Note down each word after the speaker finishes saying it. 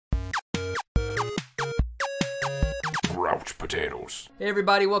Grouch potatoes. Hey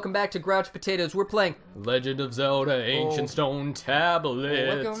everybody, welcome back to Grouch Potatoes. We're playing Legend of Zelda Ancient Stone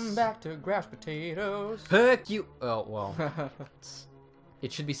Tablets. Welcome back to Grouch Potatoes. Heck you. Oh, well.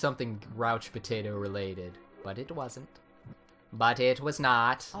 It should be something Grouch Potato related, but it wasn't. But it was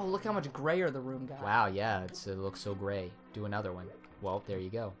not. Oh, look how much grayer the room got. Wow, yeah, it looks so gray. Do another one. Well, there you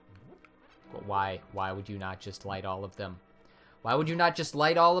go. But why would you not just light all of them? Why would you not just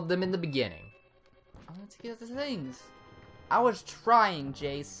light all of them in the beginning? Let's get the things. I was trying,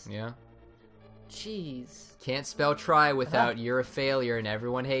 Jace. Yeah? Jeez. Can't spell try without you're a failure and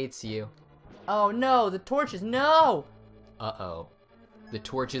everyone hates you. Oh no, the torches, no! Uh-oh. The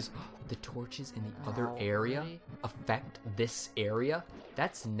torches in the other area affect this area?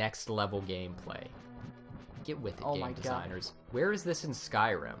 That's next level gameplay. Get with it, game designers. Where is this in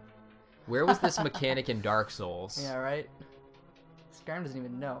Skyrim? Where was this mechanic in Dark Souls? Yeah, right? Skyrim doesn't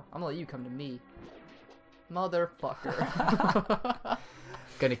even know. I'm gonna let you come to me. Motherfucker.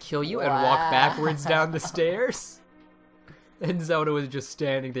 Gonna kill you and walk backwards down the stairs? And Zelda was just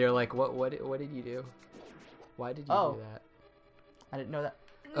standing there like, what did you do? Why did you do that? I didn't know that.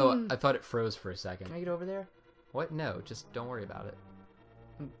 Oh, I thought it froze for a second. Can I get over there? What? No, just don't worry about it.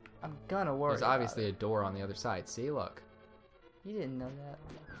 I'm gonna worry. There's obviously a door on the other side. See, look. You didn't know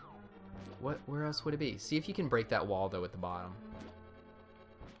that. Where else would it be? See if you can break that wall, though, at the bottom.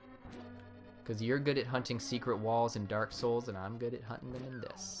 Because you're good at hunting secret walls in Dark Souls, and I'm good at hunting them in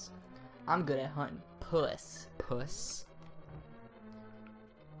this. I'm good at hunting puss. Puss?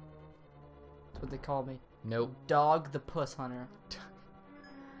 That's what they call me. Nope. Dog the puss hunter.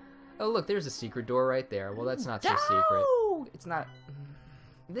 Oh, look, there's a secret door right there. Well, that's not so secret. It's not...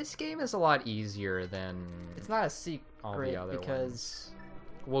 This game is a lot easier than... It's not a secret all the other because... ones.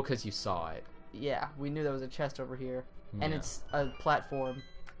 Well, because you saw it. Yeah, we knew there was a chest over here. Yeah. And it's a platform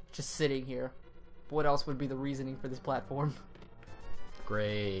just sitting here. What else would be the reasoning for this platform?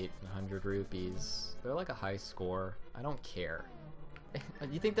 Great. 100 rupees. They're like a high score. I don't care.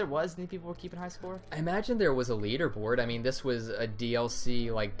 You think there was any people were keeping high score? I imagine there was a leaderboard. I mean, this was a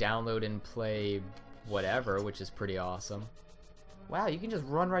DLC, like, download and play whatever, which is pretty awesome. Wow, you can just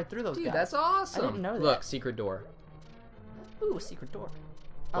run right through those guys. Dude, that's awesome. I didn't know that. Look, secret door. Ooh, a secret door.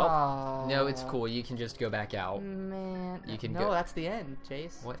 Well, no, it's cool. You can just go back out. Man. You can no, go. That's the end,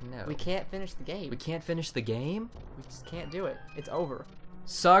 Chase. What? No. We can't finish the game. We can't finish the game? We just can't do it. It's over.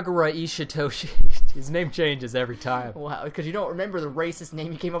 Sagara Ishitoshi. His name changes every time. Wow, because you don't remember the racist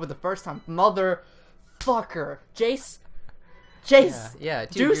name you came up with the first time. Motherfucker. Jace? Jace! Yeah,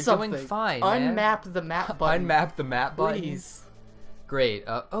 dude, do you're something. doing fine, Unmap man. the map button. Unmap the map button? Please. Great.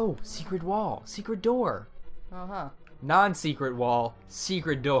 Oh, secret wall. Secret door. Uh-huh. Non-secret wall.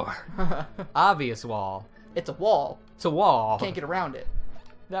 Secret door. Obvious wall. It's a wall. It's a wall. Can't get around it.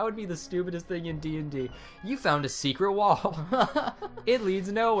 That would be the stupidest thing in D&D. You found a secret wall. It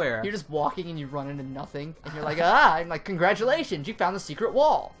leads nowhere. You're just walking and you run into nothing. And you're like, I'm like, congratulations, you found the secret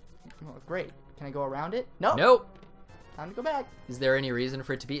wall. Oh, great. Can I go around it? Nope. Nope. Time to go back. Is there any reason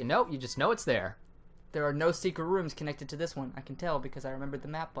for it to be? Nope, you just know it's there. There are no secret rooms connected to this one. I can tell because I remembered the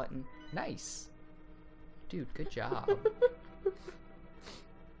map button. Nice. Dude, good job. It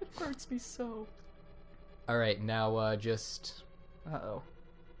hurts me so. Alright, now just... Uh-oh.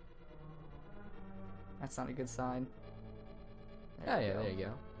 That's not a good sign. Oh yeah, there you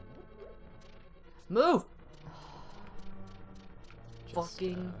go. Move! Just,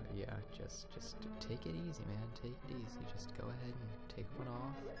 Fucking... yeah, just take it easy, man. Take it easy. Just go ahead and take one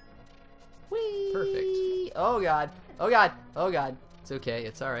off. Whee! Perfect. Oh god. Oh god. Oh god. It's okay.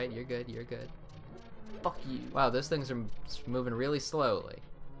 It's alright. You're good. You're good. Fuck you. Wow, those things are moving really slowly.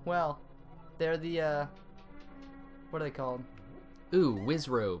 Well, they're the, what are they called? Ooh, whiz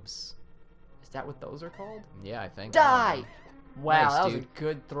robes. Is that what those are called? Yeah, I think. Die! Wow, Nice, that was dude. a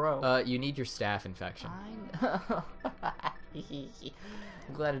good throw. You need your staph infection. I know.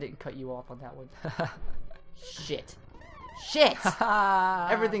 I'm glad I didn't cut you off on that one. Shit. Shit!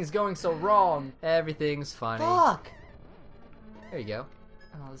 Everything's going so wrong. Everything's funny. Fuck! There you go.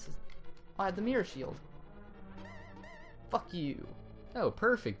 Oh, this is... Oh, I had the mirror shield. Fuck you. Oh,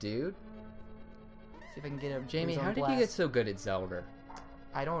 perfect, dude. See if I can get a Jamie, ozone how did blast. you get so good at Zelda?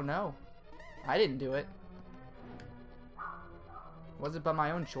 I don't know. I didn't do it. Was it by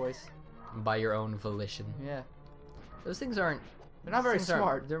my own choice? By your own volition. Yeah. Those things aren't... They're not very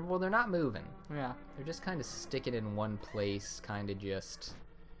smart. They're not moving. Yeah. They're just kind of sticking in one place, kind of just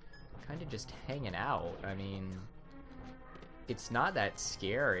hanging out. I mean, it's not that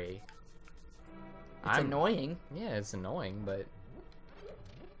scary. It's annoying. Yeah, it's annoying, but...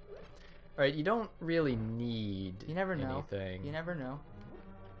 Alright, you don't really need You never know. anything. You never know.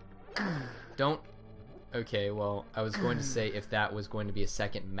 Don't Okay, well, I was going to say if that was going to be a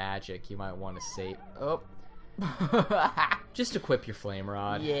second magic, you might want to save. Oh. Just equip your flame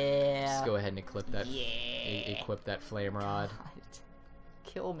rod. Yeah. Just go ahead and equip that. Yeah. Equip that flame rod. God.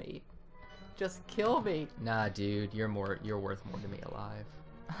 Kill me. Just kill me. Nah, dude, you're worth more to me alive.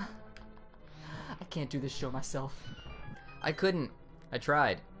 I can't do this show myself. I couldn't. I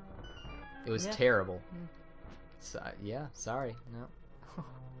tried. It was terrible. Mm. So, yeah, sorry. No.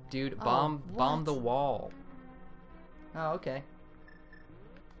 Dude, Oh, bomb the wall. Oh, okay.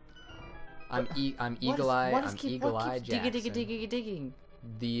 I'm eagle-eyed. I'm eagle-eyed Jackson. Digging.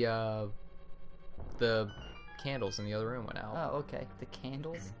 The candles in the other room went out. Oh, okay. The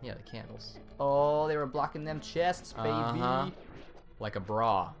candles? Yeah, the candles. Oh, they were blocking them chests, baby. Like a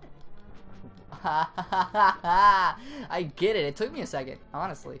bra. I get it. It took me a second,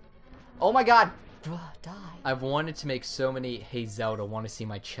 honestly. Oh my god. Die. I've wanted to make so many "Hey Zelda, want to see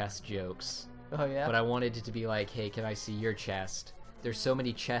my chest" jokes. Oh yeah. But I wanted it to be like, "Hey, can I see your chest?" There's so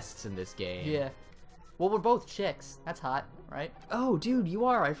many chests in this game. Yeah. Well, we're both chicks. That's hot, right? Oh, dude, you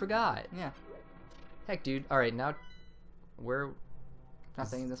are. I forgot. Yeah. Heck, dude. All right, now where?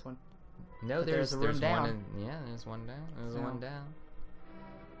 Nothing in this one. No, But there's a room down. one. Yeah, there's one down. There's No. one down.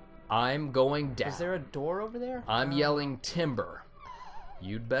 I'm going down. Is there a door over there? I'm yelling timber.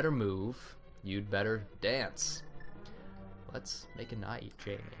 You'd better move. You'd better dance. Let's make a night,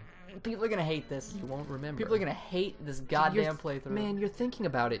 Jamie. People are gonna hate this. You won't remember. People are gonna hate this goddamn playthrough. Man, you're thinking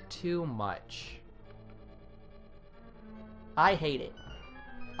about it too much. I hate it.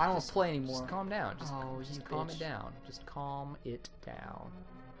 I don't play anymore. Just calm down. Just you calm bitch. it down. Just calm it down.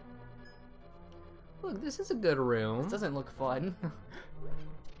 Look, this is a good room. This doesn't look fun.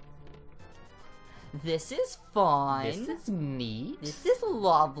 This is fun. This is neat. This is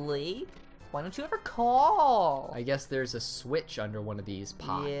lovely. Why don't you ever call? I guess there's a switch under one of these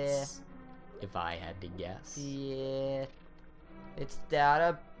pots. Yeah. If I had to guess. Yeah. It's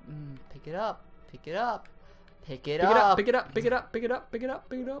that pick it up. Pick it up. Pick it Pick it up, up. pick it up, pick it up, pick it up, pick it up,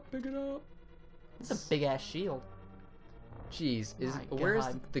 pick it up, pick it up. It's a big ass shield. Jeez, My where's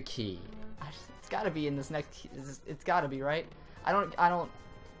God. the key? It's gotta be in this next. It's gotta be, right? I don't.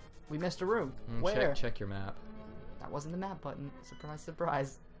 We missed a room. Where? Check your map. That wasn't the map button. Surprise,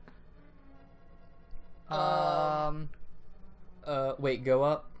 surprise. Wait, go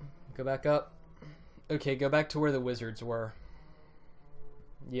up. Go back up. Okay, go back to where the wizards were.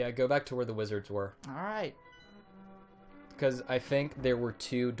 Yeah, go back to where the wizards were. Alright. Because I think there were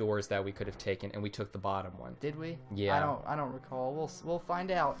 2 doors that we could have taken, and we took the bottom one. Did we? Yeah. I don't recall. We'll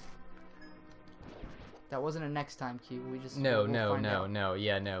find out. That wasn't a next time cue. We just No.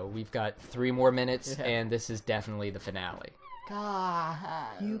 Yeah, no. We've got 3 more minutes, Yeah. and this is definitely the finale. God.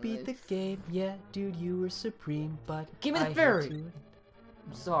 You beat the game, yeah, dude. You were supreme, but Give me the I had fairy. to-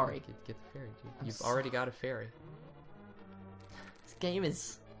 I'm sorry. Get the fairy, dude. I'm You've already got a fairy. This game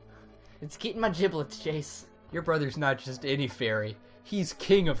is. It's getting my giblets, Chase. Your brother's not just any fairy. He's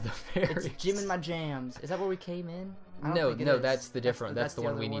king of the fairies. It's Jim and my jams. Is that where we came in? I don't No, think it no, is. that's the different. That's the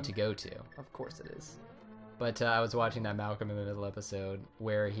one other we need to go to. Of course it is. But I was watching that Malcolm in the Middle episode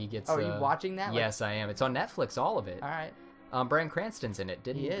where he gets. Oh, are you watching that? Yes, I am. It's on Netflix, all of it. All right. Bryan Cranston's in it.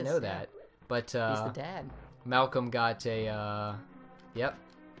 Didn't He is, know yeah. that. But He's the dad. Malcolm got a. Yep.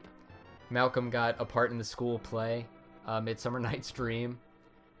 Malcolm got a part in the school play, Midsummer Night's Dream.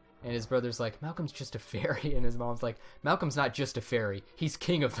 And his brother's like, Malcolm's just a fairy. And his mom's like, Malcolm's not just a fairy. He's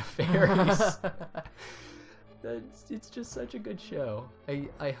king of the fairies. It's just such a good show.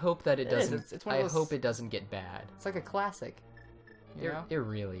 I hope that it doesn't. It's one of those- hope it doesn't get bad. It's like a classic. You know? It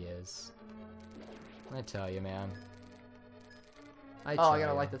really is. I tell you, man. I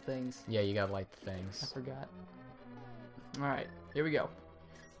gotta light the things. Yeah, you gotta light the I things. forgot. Alright, here we go.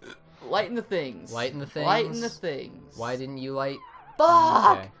 Lighting the things. Lighting the things. Lighting the things. Why didn't you light?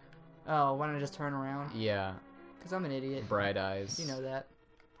 Fuck! Okay. Oh, why don't I just turn around? Yeah. Because I'm an idiot. Bright eyes. You know that.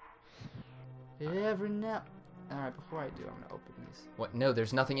 Every now... Alright, before I do, I'm gonna open these. What? No,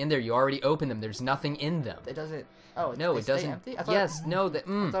 there's nothing in there. You already opened them. There's nothing in them. It doesn't... Oh, No, they it stay doesn't. Empty? I thought Yes, no, that.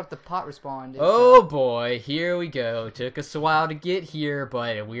 I thought if the pot respawned... Oh boy, here we go. Took us a while to get here,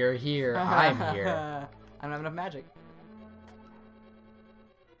 but we're here. I'm here. I don't have enough magic.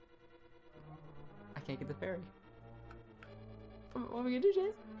 I can't get the fairy. What am I gonna do,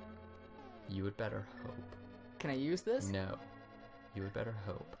 Chase? You would better hope. Can I use this? No. You would better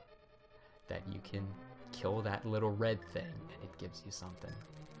hope that you can kill that little red thing and it gives you something.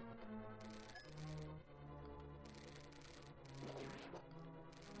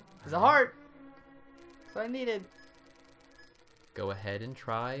 There's a heart! That's what I needed. Go ahead and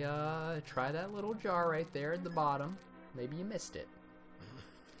try that little jar right there at the bottom. Maybe you missed it.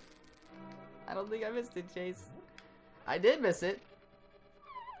 I don't think I missed it, Chase. I did miss it.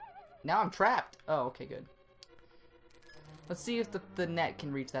 Now I'm trapped. Oh, okay, good. Let's see if the net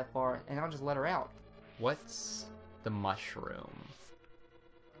can reach that far, and I'll just let her out. What's the mushroom?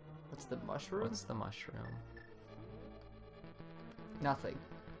 What's the mushroom? What's the mushroom? Nothing.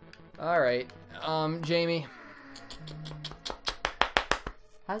 Alright, Jamie.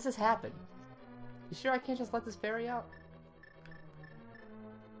 How does this happen? You sure I can't just let this fairy out?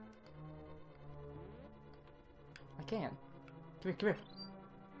 I can. Come here, come here.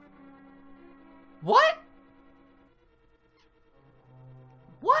 What?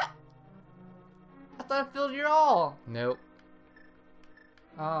 What? I thought I filled your all. Nope.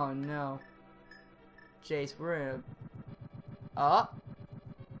 Oh no. Jace, we're in a...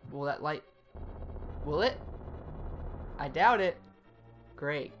 Will that light... Will it? I doubt it.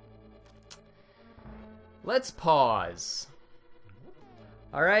 Great. Let's pause.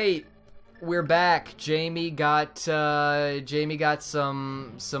 Alright. We're back. Jamie got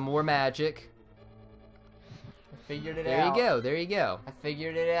some more magic. I figured it There out. you go, there you go. I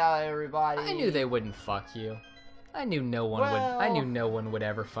figured it out, everybody. I knew they wouldn't fuck you. I knew no one would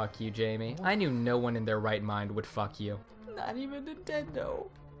ever fuck you, Jamie. I knew no one in their right mind would fuck you. Not even Nintendo.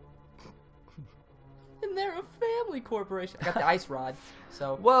 And they're a family corporation. I got the ice rod,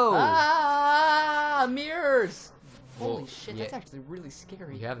 so... Whoa! Ah, mirrors! Well, Holy shit, yeah. that's actually really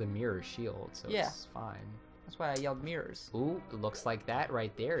scary. You have the mirror shield, so Yeah. it's fine. That's why I yelled mirrors. Ooh, it looks like that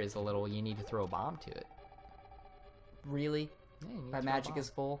right there is a little, you need to throw a bomb to it. Really? Yeah, you need to My throw a magic bomb. is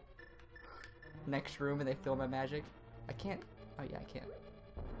full. Next room and they fill my magic. I can't... Oh yeah, I can.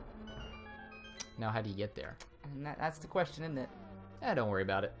 Now how do you get there? And that's the question, isn't it? Don't worry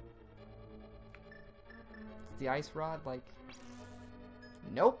about it. Is the ice rod, like...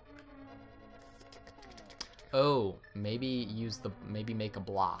 Nope. Oh, maybe make a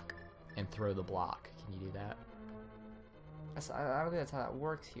block and throw the block. Can you do that? I don't think that's how that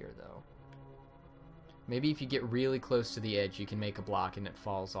works here, though. Maybe if you get really close to the edge, you can make a block and it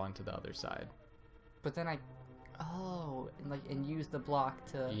falls onto the other side. But then and use the block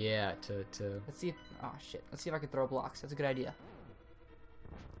to... Yeah, to... Let's see if... Oh, shit. Let's see if I can throw blocks. That's a good idea.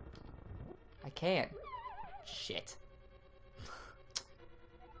 I can. Shit.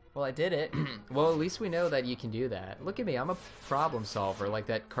 Well, I did it. Well, at least we know that you can do that. Look at me, I'm a problem solver, like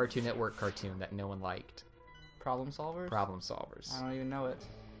that Cartoon Network cartoon that no one liked. Problem solvers? Problem solvers. I don't even know it.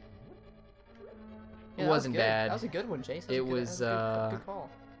 It wasn't bad. That was a good one, Chase. It was, good call.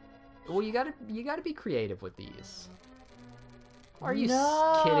 Well, you gotta be creative with these. Are you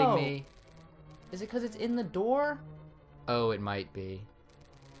No! kidding me? Is it because it's in the door? Oh, it might be.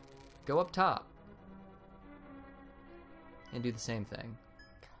 Go up top. And do the same thing.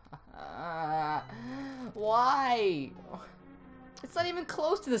 Why? It's not even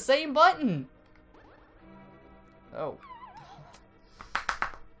close to the same button. Oh.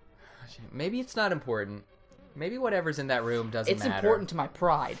 Maybe it's not important. Maybe whatever's in that room doesn't matter. It's important to my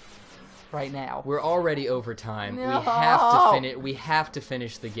pride right now. We're already over time. No. We have to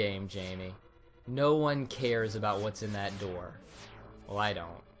finish the game, Jamie. No one cares about what's in that door. Well, I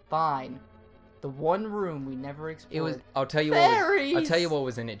don't. Fine. The one room we never explored. It was. I'll tell you what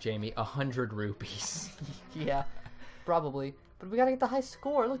was in it, Jamie. 100 rupees. Yeah, probably. But we gotta get the high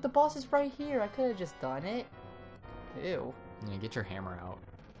score. Look, the boss is right here. I could have just done it. Ew. Yeah, get your hammer out.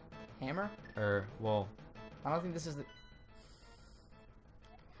 Hammer? Well. I don't think this is the...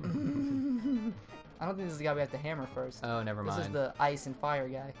 I don't think this is the guy we have to hammer first. Oh, never mind. This is the ice and fire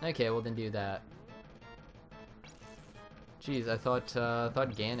guy. Okay, well then do that. Jeez, I thought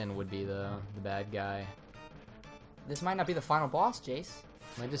Ganon would be the bad guy. This might not be the final boss, Jace.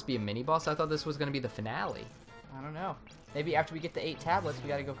 Might just be a mini boss. I thought this was gonna be the finale. I don't know. Maybe after we get the 8 tablets, we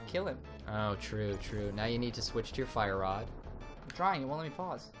gotta go kill him. Oh, true. Now you need to switch to your fire rod. I'm trying. It won't let me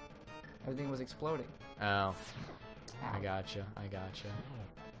pause. Everything was exploding. Oh. Ow. I gotcha.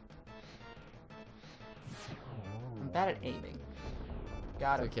 I'm bad at aiming.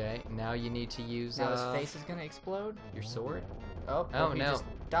 Got him. Okay, now you need to use Now his face is gonna explode. your sword. Oh Oh, he no. just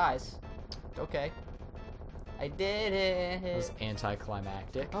dies. Okay. I did it. It was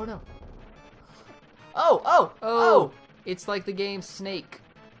anticlimactic. Oh no. Oh! It's like the game Snake.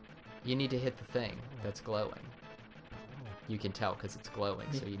 You need to hit the thing that's glowing. You can tell because it's glowing,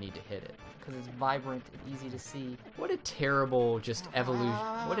 so you need to hit it. Because it's vibrant and easy to see. What a terrible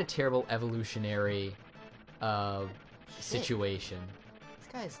evolution. What a terrible evolutionary situation. This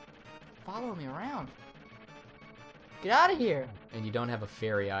guy's following me around. Get out of here! And you don't have a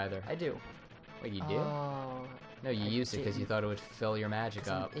fairy either. I do. Wait, you do? Oh, No, you used it because you thought it would fill your magic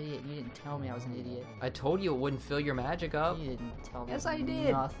up. I'm an idiot. You didn't tell me I was an idiot. I told you it wouldn't fill your magic up. You didn't tell me. Yes, I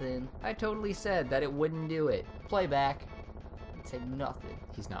did. Nothing. I totally said that it wouldn't do it. Play back. You said nothing.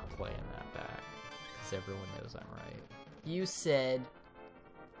 He's not playing that back. Because everyone knows I'm right. You said.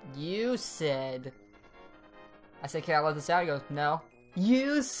 I said, can I let this out? He goes, no.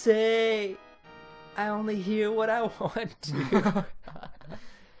 You say. I only hear what I want to.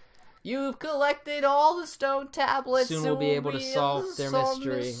 You've collected all the stone tablets. Soon we'll be able to solve their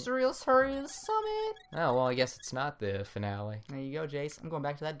mystery. Let's hurry to the summit. Oh, well, I guess it's not the finale. There you go, Jace. I'm going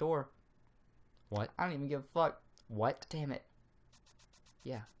back to that door. What? I don't even give a fuck. What? Damn it.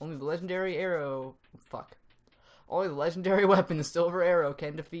 Yeah. Only the legendary arrow. Fuck. Only the legendary weapon, the silver arrow,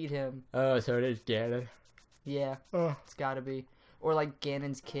 can defeat him. Oh, so it is Ganon. Yeah. It's gotta be. Or like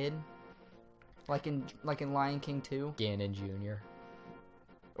Ganon's kid. Like in Lion King 2. Ganon Jr.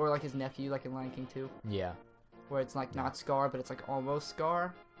 Or like his nephew, like in Lion King 2. Yeah. Where it's like not Scar, but it's like almost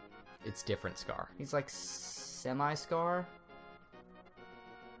Scar. It's different Scar. He's like semi-Scar.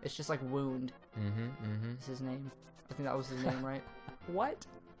 It's just like Wound. Is his name. I think that was his name, right? What?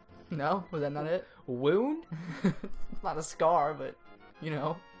 No? Was that not it? Wound? Not a scar, but, you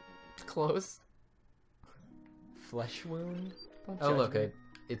know, close. Flesh wound? Don't Oh, judge look, me.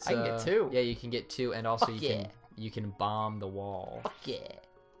 it's I can get 2. Yeah, you can get 2, and also Fuck you can bomb the wall. Fuck yeah.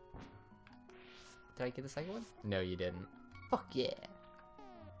 Did I get the second one? No, you didn't. Fuck yeah.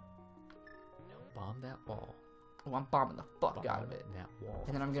 No, bomb that wall. Oh, I'm bombing the fuck Bomb out of it. that wall.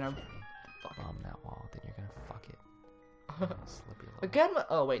 And then I'm gonna... Bomb that wall, then you're gonna fuck it. Slippy little, Again?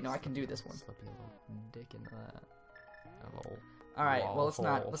 Oh, wait, no, I can do this one. Slippy little dick into that. A little Alright, well,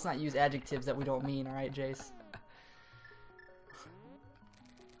 wall let's not use adjectives that we don't mean, alright, Jace?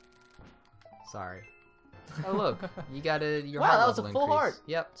 Sorry. Oh, look, you got your Wow, heart that was a level full increase. heart.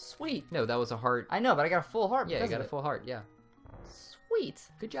 Yep. Sweet. No, that was a heart. I know, but I got a full heart. Yeah, you because got of a full heart, yeah. Sweet.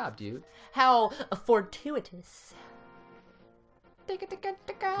 Good job, dude. How fortuitous. You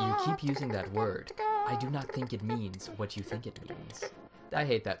keep using that word. I do not think it means what you think it means. I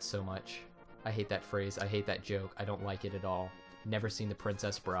hate that so much. I hate that phrase. I hate that joke. I don't like it at all. Never seen The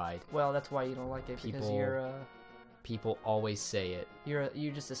Princess Bride. Well, that's why you don't like it, because you're People always say it.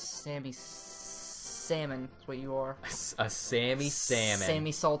 you're just a Sammy Salmon. That's what you are. A Sammy Salmon.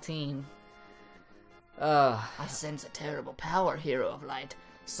 Sammy Saltine. I I sense a terrible power, Hero of Light.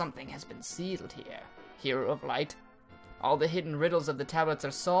 Something has been sealed here. Hero of Light. All the hidden riddles of the tablets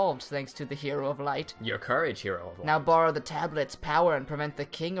are solved thanks to the Hero of Light. Your courage, Hero of Light. Now borrow the tablet's power and prevent the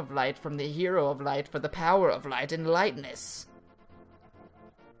King of Light from the Hero of Light for the power of light and lightness.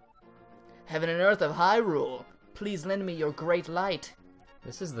 Heaven and earth of Hyrule, please lend me your great light.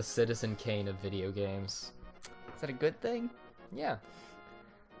 This is the Citizen Kane of video games. Is that a good thing? Yeah.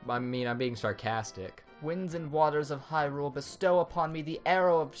 I mean, I'm being sarcastic. Winds and waters of Hyrule, bestow upon me the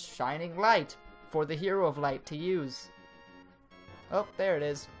arrow of shining light for the Hero of Light to use. Oh, there it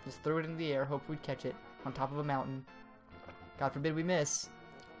is. Just threw it into the air, hoped we'd catch it on top of a mountain. God forbid we miss.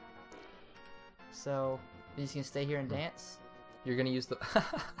 So, you just gonna stay here and dance? You're gonna use the...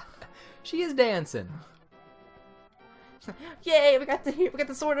 She is dancing. Yay! We got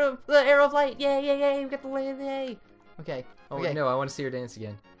the sword of the arrow of light. Yay! Yay! Yay! We got the yay! Okay. Oh okay. no, I want to see her dance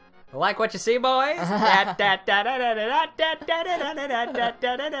again. Like what you see, boys? All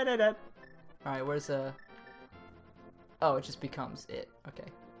right. Where's Oh, it just becomes it. Okay.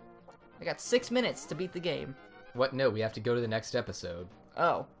 I got 6 minutes to beat the game. What? No, we have to go to the next episode.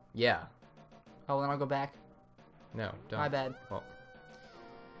 Oh. Yeah. Oh, then I'll go back. No, don't. My bad. Well.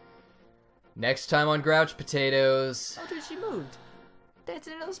 Next time on Grouch Potatoes. Oh, dude, she moved.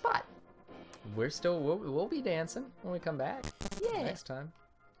 Dancing in another spot. We'll be dancing when we come back. Yeah. Next time.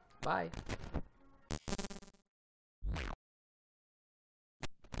 Bye.